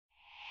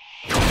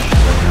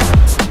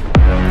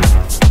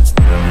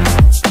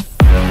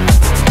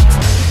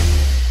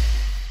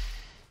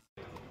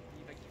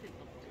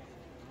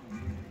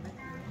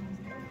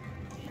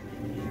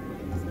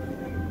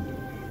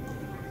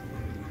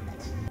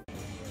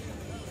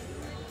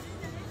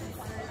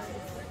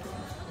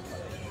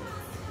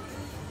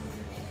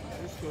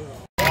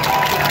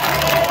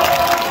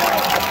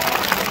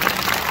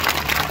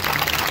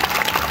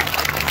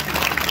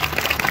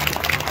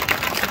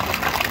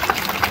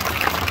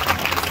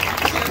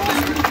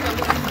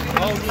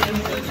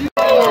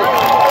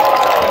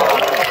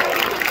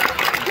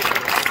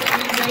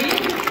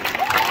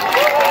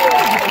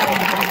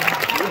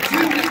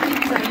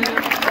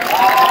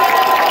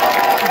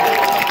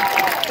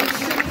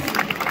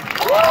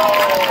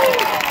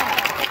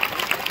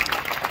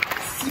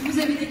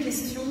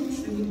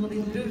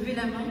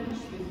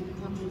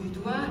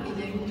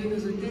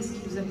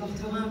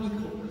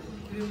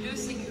Le mieux,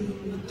 c'est que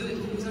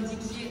vous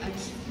indiquiez à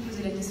qui vous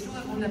posez la question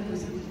avant de la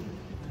poser.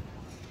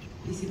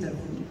 Et c'est à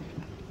vous.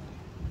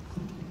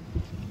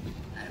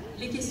 Alors,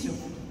 les questions.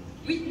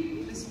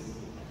 Oui, monsieur.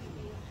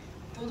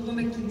 Tondre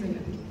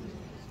McIntyre.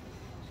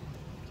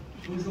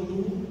 Bonjour,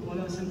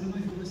 voilà, simplement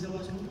il faudrait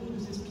savoir, est-ce que vous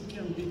nous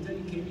expliquer en détail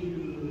quelle est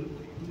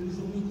une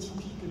journée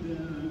typique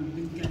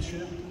d'un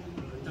catcheur,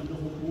 temps de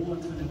repos,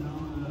 entraînement,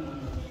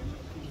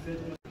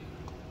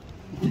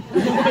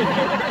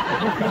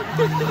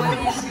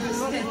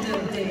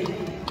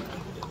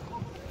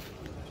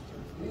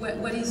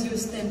 What is your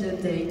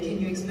standard day? Can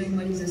you explain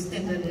what is a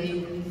standard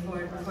day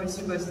for a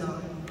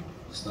superstar?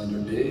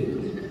 Standard day?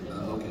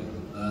 Okay.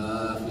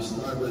 If we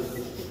start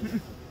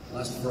with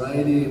last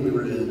Friday, we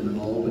were in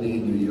Albany,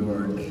 New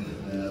York.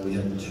 We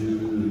had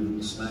 2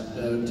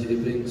 SmackDown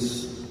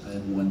tapings,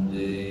 and one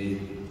day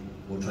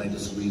we'll try to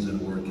squeeze in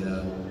a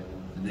workout.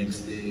 The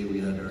next day we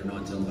had our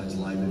non-televised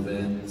live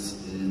event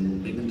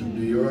in Binghamton,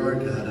 New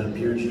York. I had an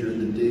appearance during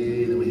the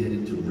day, then we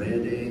headed to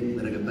Reading,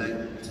 then I got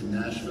back to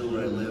Nashville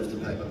where I lived to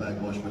pack my bag,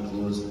 wash my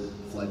clothes,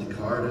 fly to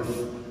Cardiff,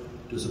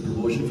 do some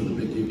promotion for the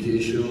big UK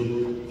show.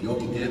 If you all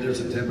can get there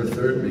September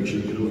 3rd, make sure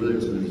you get over there,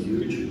 it's going to be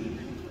huge.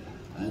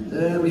 And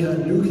then we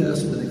had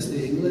Newcastle the next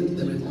day, England,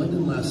 then in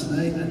London last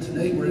night, and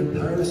tonight we're in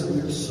Paris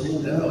and we're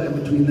sold out. In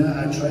between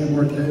that I try and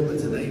work out, but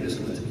tonight is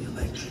going to be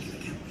electric and I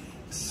can't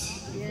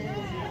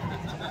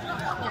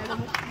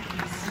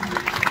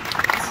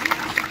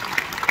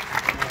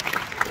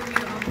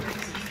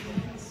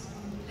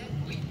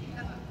wait.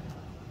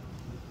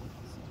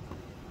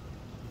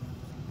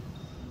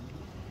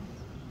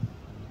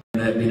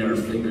 At being our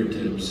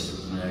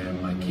fingertips,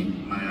 I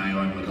keep my eye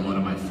on like a lot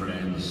of my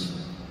friends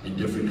in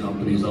different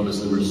companies.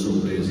 Obviously we're so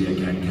busy I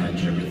can't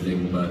catch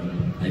everything, but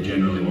I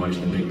generally watch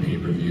the big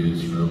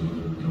pay-per-views from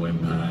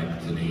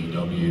Impact and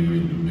AEW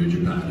and New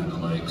Japan and the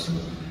likes. And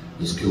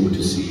it's cool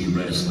to see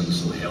wrestling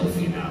so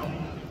healthy now.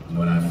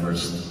 When I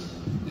first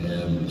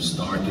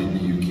started in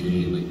the UK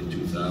in like the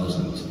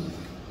 2000s,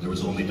 there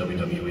was only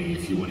WWE.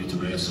 If you wanted to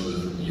wrestle,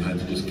 you had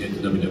to just get to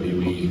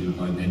WWE.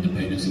 On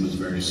independence, it was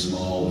very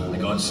small. I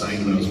got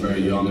signed when I was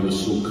very young. It was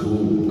so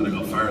cool. But I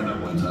got fired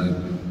that one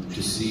time.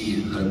 To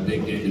see how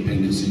big the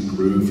independency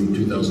grew from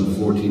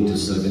 2014 to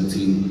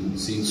 17,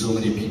 seeing so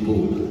many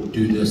people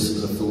do this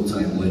as a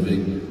full-time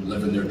living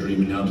their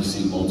dream, and now to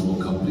see multiple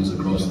companies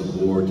across the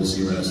board, to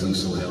see wrestling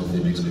so healthy,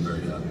 makes me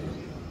very happy.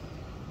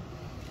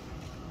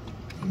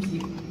 Thank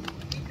you.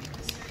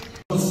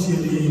 Si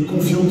elle est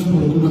confiante pour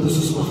le combat de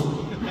ce soir.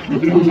 Are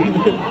you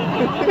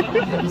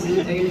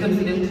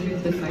confident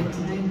with the fight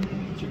tonight?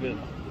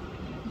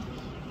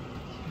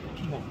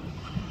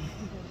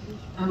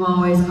 I'm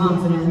always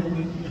confident.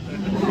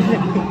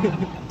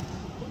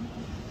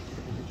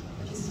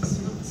 Question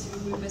suivante, si vous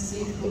pouvez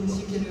passer au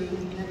monsieur qui a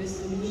la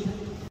veste rouge.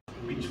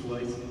 Which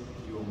was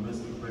your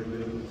most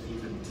memorable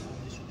event?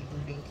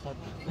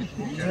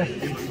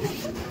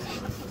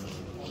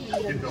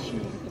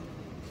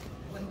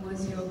 What was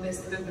your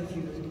best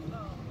pay-per-view?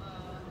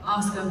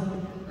 Oscar,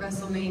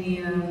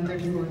 WrestleMania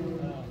 34.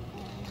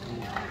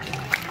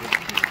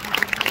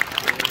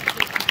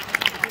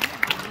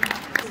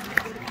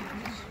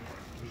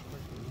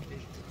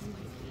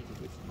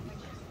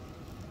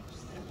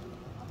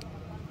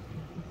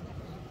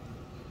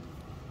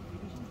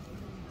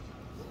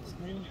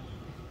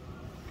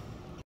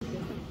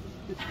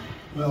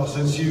 Well,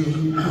 since you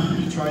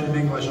tried in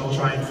English, I'll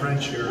try in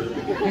French here.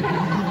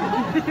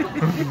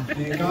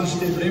 Et quand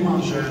j'étais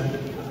vraiment jeune,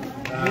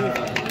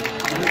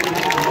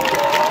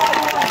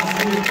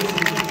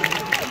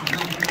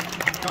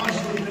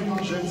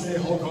 c'était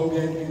Hulk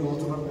Hogan et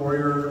l'Ultimate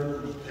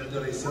Warrior,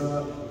 j'adorais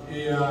ça.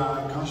 Et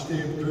quand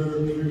j'étais un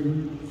peu plus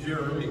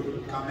vieux, mais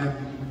quand même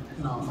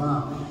un enfant,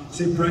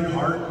 c'est Bret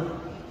Hart.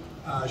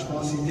 Je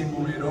pense qu'il était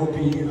mon héros.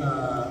 Puis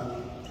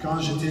quand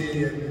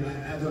j'étais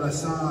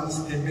adolescent,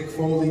 c'était Mick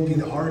Foley et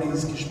The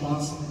Hardys qui, je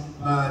pense,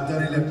 m'a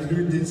donné le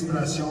plus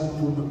d'inspiration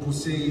pour me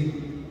pousser,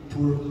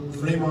 pour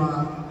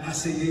vraiment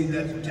essayer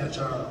d'être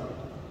catcheur.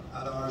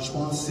 Alors, je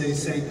pense que ces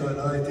 5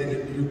 gars-là étaient les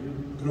plus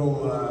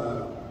gros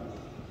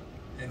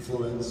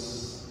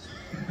influence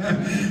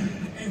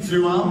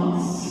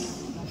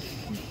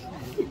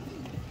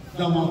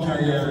dans mon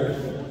carrière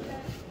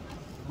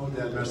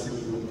modèle. Merci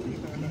beaucoup.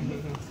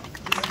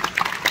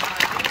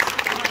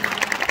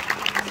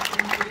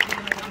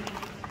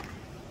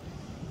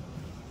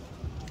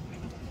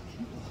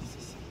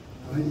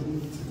 Hi,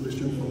 it's a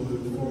question for the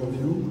 4 of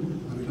you.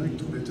 I would like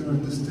to better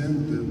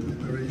understand the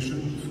preparation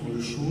for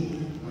the show.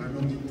 how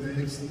long it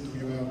takes? Do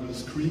you have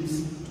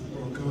scripts to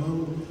work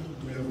on?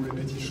 Do you have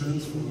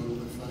repetitions for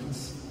the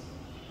fights?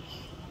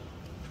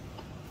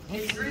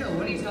 It's real,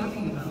 what are you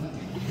talking about?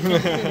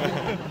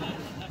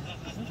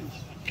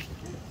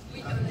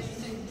 Oui, on a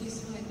juste une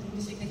question avec le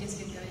monsieur avec la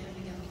casquette derrière,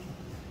 les gars.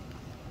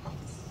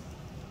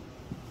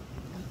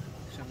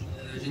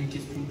 J'ai une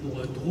question pour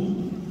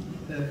Drew.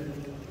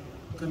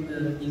 Comme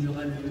il y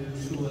aura le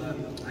show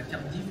à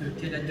Cardiff,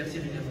 quel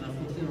adversaire il va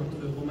affronter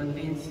entre Roman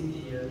Reigns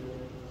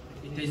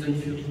et Tyson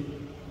Fury?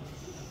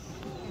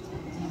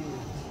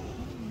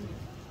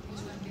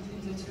 Which one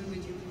between the two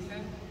would you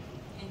prefer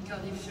in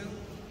Cardiff show?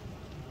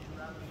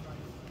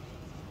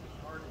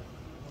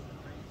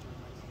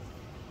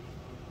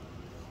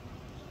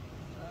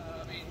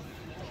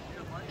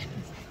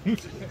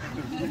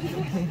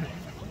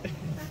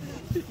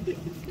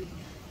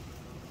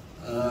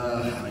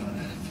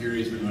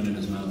 Fury's been running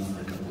his mouth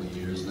for a couple of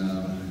years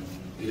now.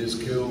 It is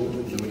cool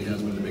when he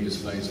has one of the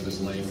biggest fights of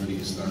his life that he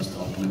starts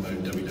talking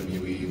about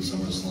WWE and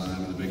SummerSlam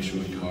and the big show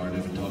in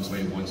Cardiff and talks about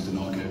he wants to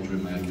knock out Drew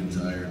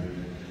McIntyre.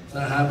 If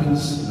that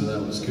happens,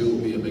 that was cool,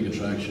 be a big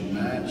attraction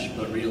match,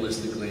 but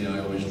realistically I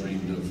always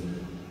dreamed of,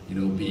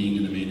 being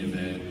in the main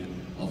event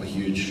of a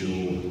huge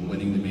show,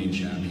 winning the main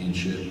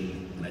championship.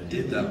 And I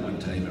did that one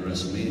time at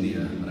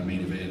WrestleMania when I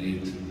main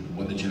evented,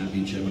 won the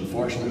championship.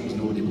 Unfortunately, there was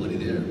nobody bloody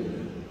there.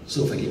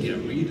 So if I could get a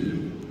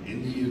redo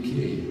in the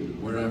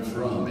UK, where I'm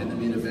from, in the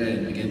main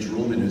event against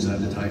Roman, who's had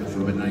the title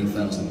for about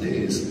 9,000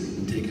 days,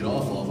 and take it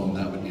off of him,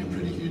 that would be a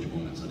pretty huge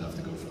moment, so I'd have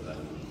to go for that.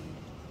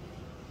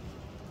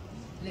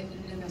 La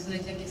personne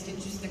avec la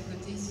casquette juste à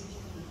côté ici.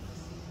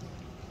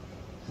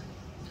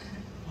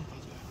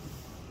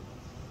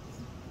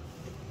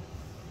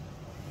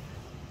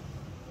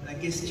 La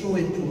question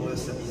est pour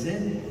Sami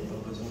Zayn,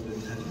 pas besoin de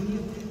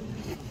traduire.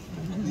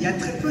 Il y a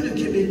très peu de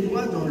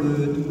Québécois dans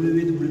le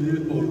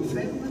WWE Hall of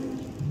Fame.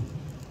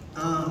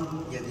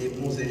 Il y a des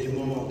bons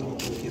éléments au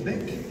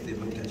Québec, des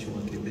bonnes catcheurs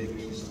au Québec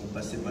qui sont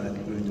passés par la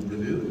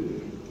WWE.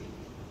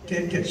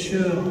 Quel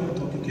catcheur en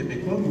tant que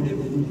Québécois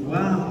voulez-vous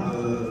voir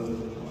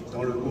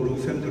dans le Hall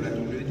of Fame de la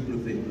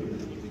WWE,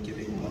 les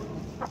Québécois?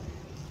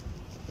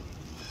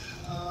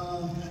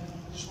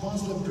 Je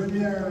pense que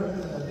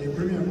les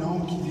premiers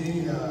noms qui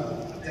viennent à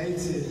tête,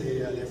 c'est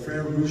les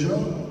frères Rougeau.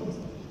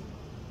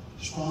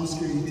 Je pense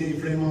qu'il était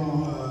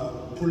vraiment,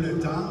 pour le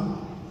temps,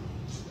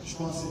 je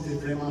pense que c'était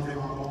vraiment bon.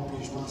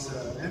 Puis je pense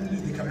même les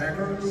Québécois,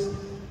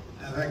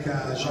 avec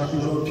Jacques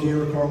Rougeau,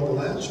 Pierre, Carl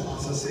Ouellet, je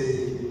pense que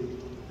c'est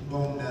une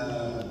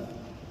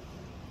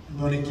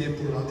bonne équipe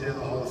pour rentrer dans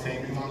le Hall of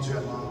Fame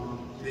éventuellement.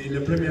 Mais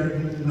le premier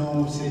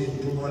nom, c'est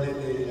pour moi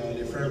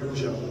les frères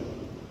Rougeau.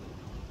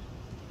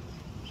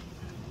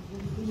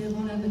 Premier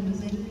rang, la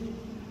mademoiselle.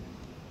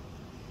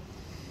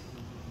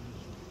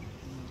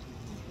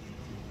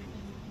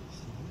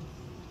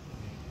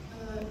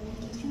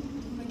 Une question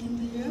pour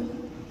McIntyre.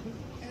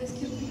 Est-ce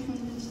qu'il peut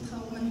prendre le titre à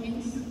Roman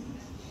Reigns?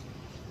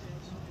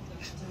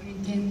 Do you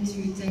intend to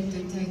take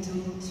the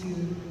title to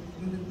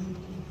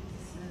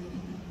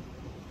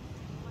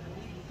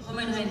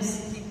Roman Reigns?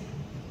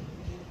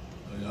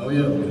 Oh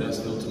yeah, that's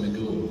the ultimate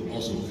goal.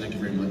 Also, thank you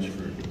very much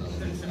for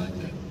that flag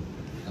there.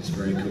 That's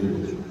very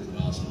cool.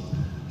 Awesome.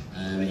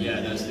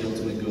 Yeah, that's the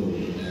ultimate goal,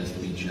 is to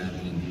be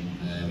champion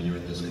when you're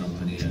at this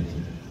company. And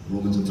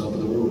Roman's on top of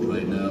the world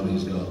right now.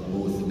 He's got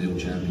both the male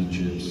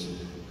championships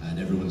and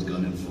everyone's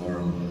gunning for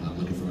him. I'm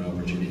looking for an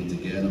opportunity to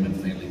get him and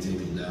finally take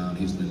him down.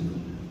 He's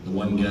been the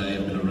one guy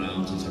I've been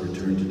around since I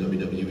returned to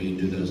WWE in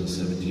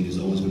 2017. He's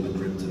always been my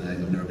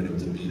kryptonite. I've never been able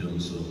to beat him,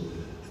 so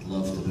I'd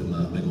love to put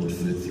my big old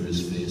foot through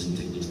his face and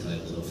take those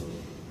titles off.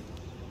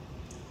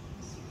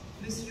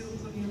 Monsieur au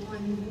premier rang à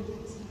nouveau.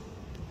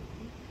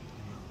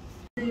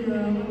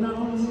 On a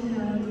rendu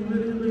à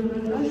WWE,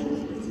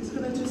 est-ce que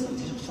là tu es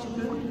sorti sur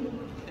champion?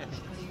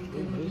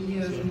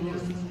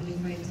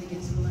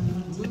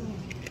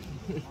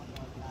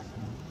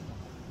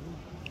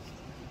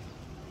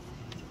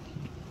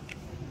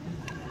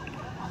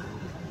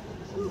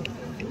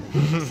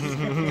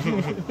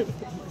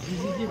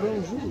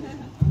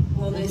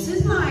 Well, this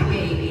is my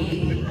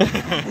baby.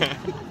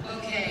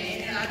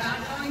 Okay, and I'm not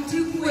going to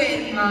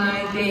quit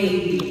my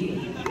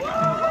baby.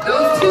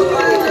 Those two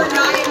words are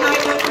not in my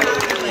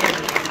vocabulary.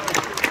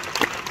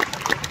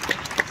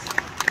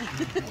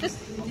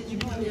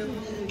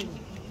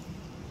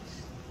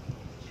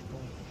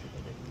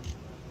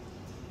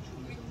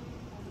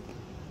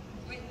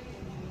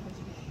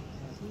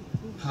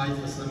 Hi,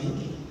 for Sami.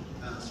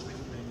 Sorry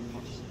for my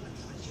English.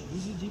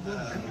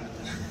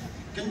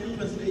 Can you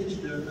translate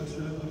the answer of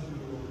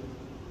your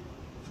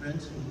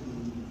friends in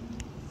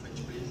French,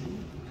 please?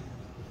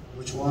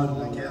 Which one?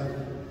 Like,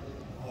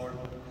 yeah. Or,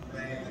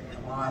 Man,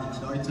 come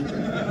on. no, it's a joke.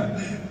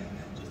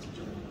 Just a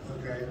joke.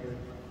 Okay.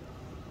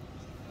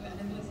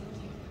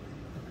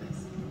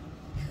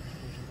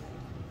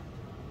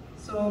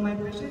 So my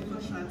question is for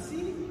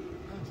Shotzi.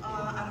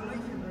 I don't know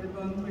if you heard,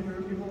 but on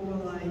Twitter people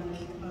were like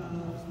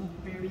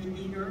very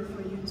eager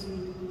for you to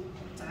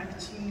tag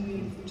team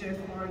with Jeff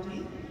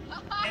Hardy.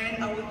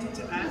 And I wanted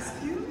to ask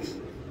you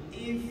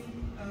if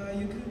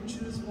You could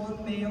choose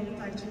one male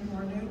tag team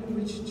partner. Who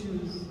would you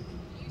choose?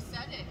 You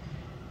said it.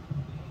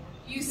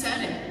 You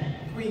said it.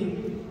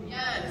 Queen.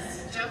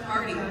 Yes, Jeff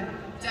Hardy,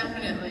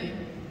 definitely.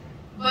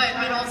 But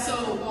I'd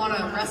also want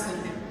to wrestle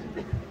him.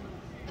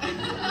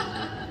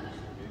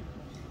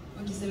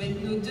 Ok, ça va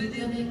être nos deux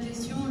dernières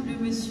questions. Le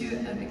monsieur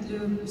avec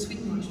le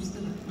sweat-noir, juste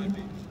là.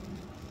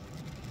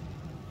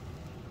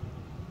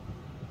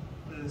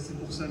 C'est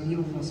pour Sami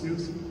en français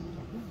aussi.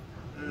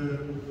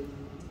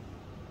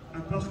 À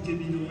part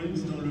Kevin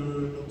Owens dans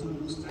ton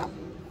booster,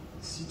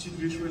 si tu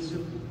devais choisir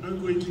un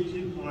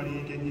coéquipier pour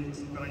aller gagner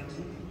par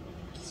équipe,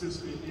 qui ce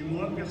serait? Et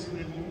moi,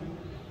 personnellement,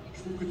 je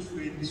trouve que tu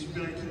ferais une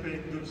super équipe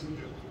avec Dolph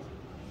Ziggler.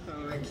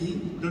 Avec qui?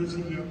 Dolph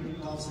Ziggler.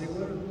 Dolph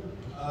Ziggler?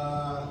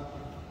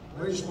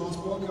 Oui, je pense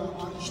pas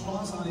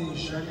qu'on n'ait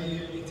jamais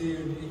été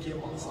une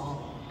équipe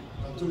ensemble.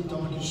 Dans tout le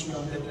temps que je suis en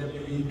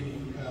WWE, puis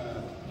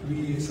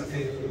lui, ça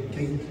fait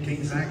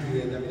 15 ans qu'il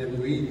est à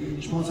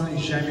WWE. Je pense qu'on n'ait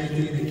jamais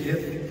été une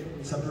équipe.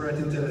 Ça peut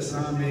être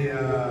intéressant, mais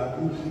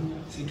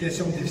c'est une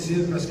question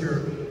difficile parce que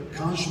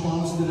quand je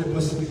pense de la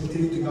possibilité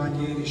de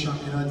gagner les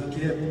championnats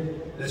d'équipe,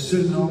 le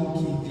seul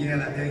nom qui vient à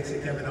la tête,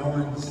 c'est Kevin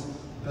Owens.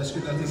 Parce que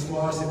notre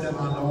histoire, c'est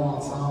tellement long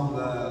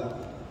ensemble.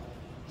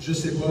 Je ne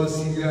sais pas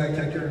s'il y a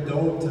quelqu'un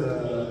d'autre.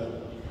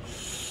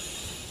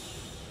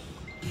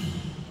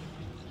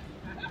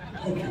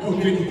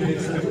 Aucune idée.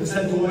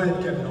 Ça doit être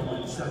Kevin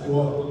Owens. Ça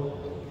doit.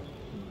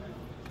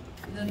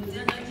 Notre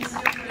dernière question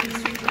pour le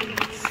monsieur qui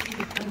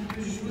est un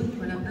peu jaune,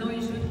 voilà, blanc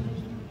et jaune.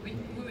 Oui,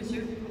 vous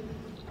monsieur.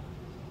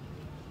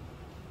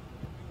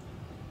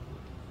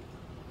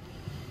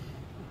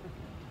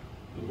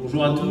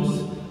 Bonjour à tous.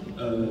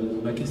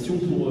 Ma question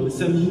pour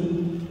Sami.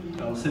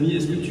 Alors Sami,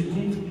 est-ce que tu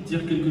comptes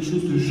dire quelque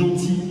chose de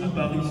gentil à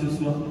Paris ce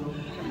soir?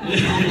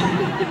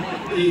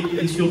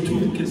 et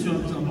surtout, question la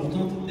plus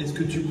importante, est-ce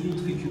que tu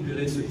comptes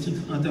récupérer ce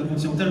titre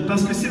intercontinental?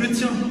 Parce que c'est le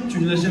tien, tu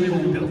ne l'as jamais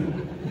vraiment perdu.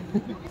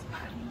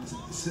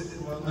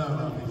 Well,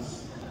 no.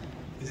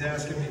 He's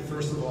asking me,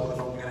 first of all, if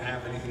I'm going to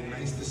have anything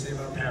nice to say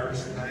about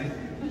Paris tonight.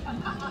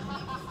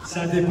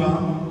 Ça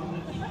dépend.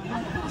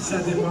 Ça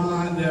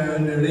dépend de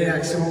la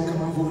réaction,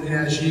 comment vous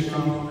réagissez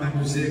quand la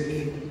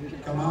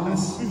musique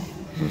commence.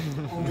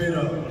 On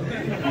verra.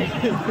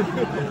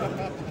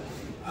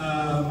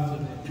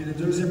 Puis la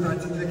deuxième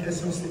partie de la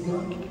question, c'est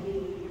quoi?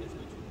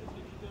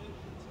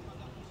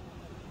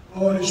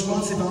 Oh, je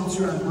pense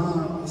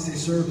éventuellement, c'est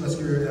sûr, parce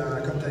que,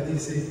 comme tu as dit,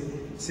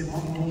 c'est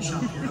mon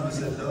championnat,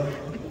 celle-là.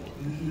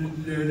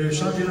 Le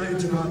championnat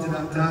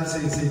intercontinental,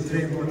 c'est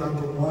très important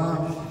pour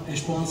moi. Et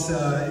je pense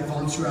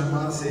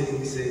éventuellement,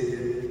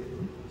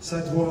 ça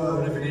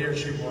doit revenir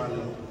chez moi.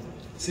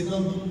 C'est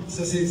comme,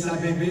 ça c'est sa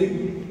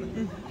bébé.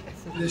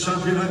 Le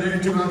championnat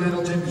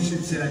intercontinental championship,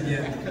 c'est la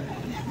mienne.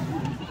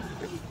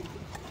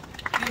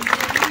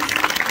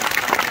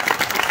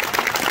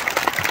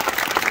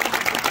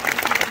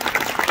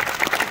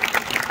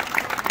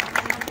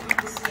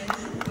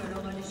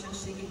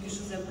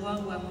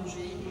 Ou à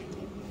manger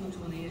et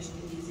retourner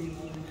acheter des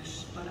éléments.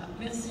 Voilà.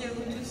 Merci à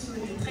vous tous, on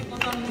était très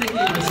contents de vous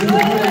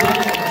accueillir.